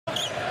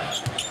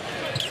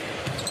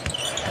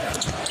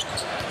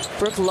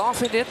Brook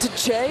lofting it to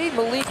Jay.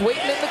 Malik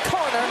waiting in the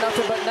corner.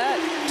 Nothing but net.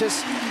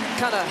 Just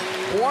kind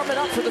of warming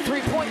up for the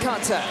three-point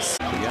contest.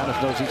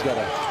 Giannis knows he's got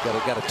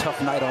a tough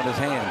night on his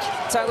hands.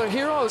 Tyler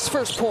Hero's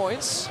first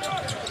points.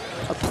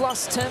 A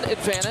 +10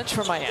 advantage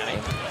for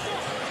Miami.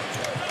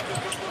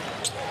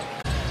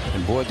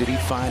 And boy, did he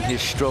find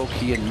his stroke.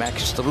 He and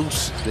Max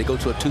Strus, they go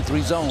to a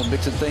 2-3 zone,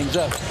 mixing things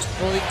up.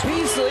 Malik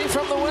Beasley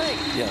from the wing.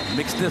 Yeah,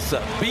 mix this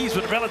up. Bees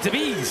with relative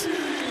ease.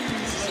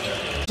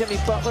 Jimmy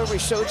Butler, we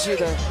showed you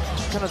the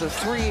kind of the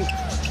three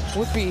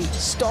would-be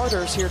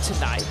starters here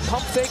tonight.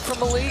 Pump fake from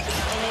Malik,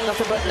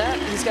 nothing but net.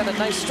 He's got a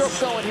nice stroke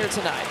going here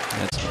tonight.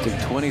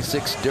 That's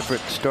 26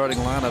 different starting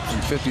lineups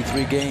in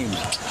 53 games.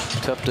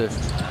 Tough to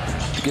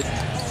get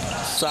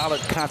solid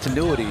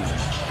continuity.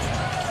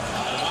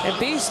 And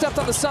B stepped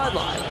on the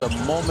sideline. A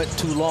moment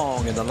too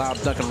long and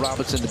allowed Duncan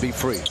Robinson to be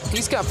free.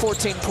 He's got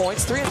 14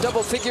 points, 3 in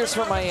double figures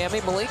for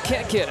Miami. Malik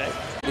can't get it.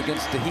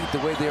 Against the Heat, the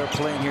way they are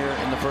playing here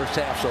in the first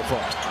half so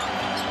far.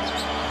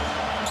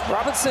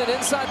 Robinson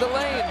inside the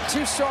lane,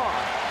 too strong.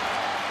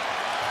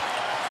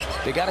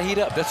 They got to heat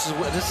up. This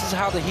is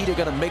how the Heat are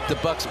going to make the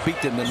Bucks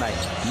beat them tonight.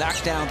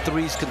 Knock down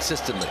threes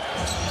consistently.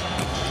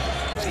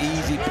 It's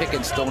easy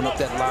pickings throwing up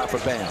that line for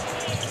Bam.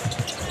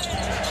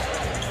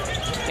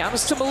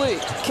 Giannis to Malik.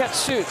 Catch,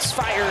 shoots,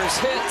 fires,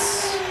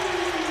 hits.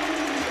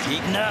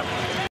 Heating up.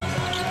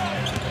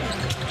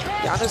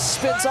 Giannis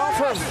spins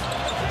off of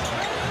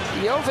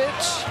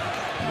Jovic.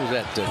 Who's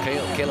that?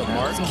 Caleb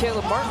Martin?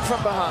 Caleb Martin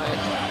from behind.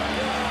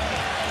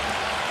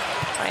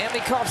 Miami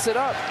coughs it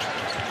up.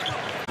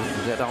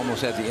 That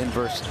almost had the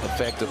inverse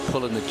effect of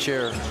pulling the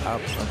chair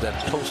out of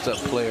that post-up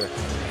player.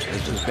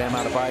 As Bam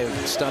Adebayo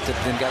stunted,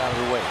 then got out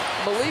of the way.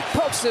 Malik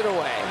pokes it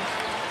away.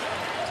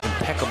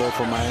 Impeccable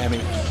for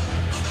Miami.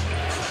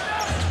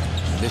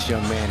 This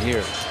young man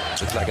here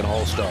looks like an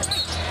all-star.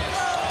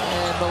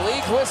 And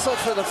Malik whistled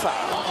for the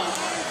foul.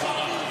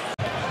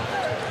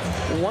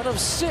 1 of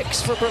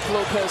 6 for Brook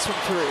Lopez from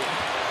 3.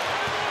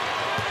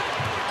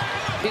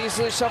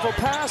 Beasley shovel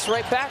pass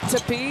right back to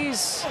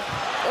Bees.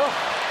 Oh,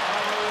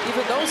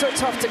 even those are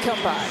tough to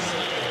come by.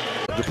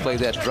 To play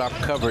that drop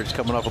coverage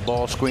coming off of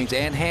ball screens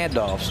and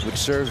handoffs, which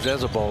serves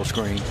as a ball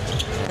screen.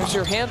 There's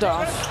your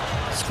handoff.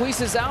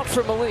 Squeezes out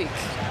for Malik.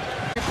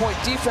 Three-point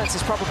defense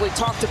is probably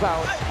talked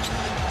about.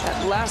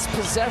 That last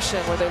possession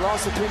where they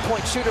lost the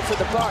three-point shooter for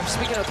the Bucks.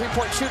 Speaking of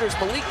three-point shooters,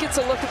 Malik gets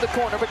a look at the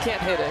corner but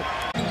can't hit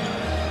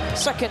it.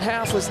 Second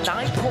half was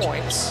 9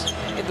 points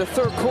in the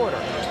third quarter.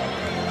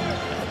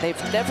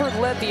 They've never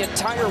led the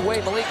entire way.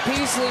 Malik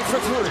Beasley for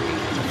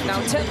 3.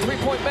 Now 10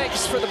 three-point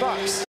makes for the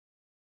Bucks.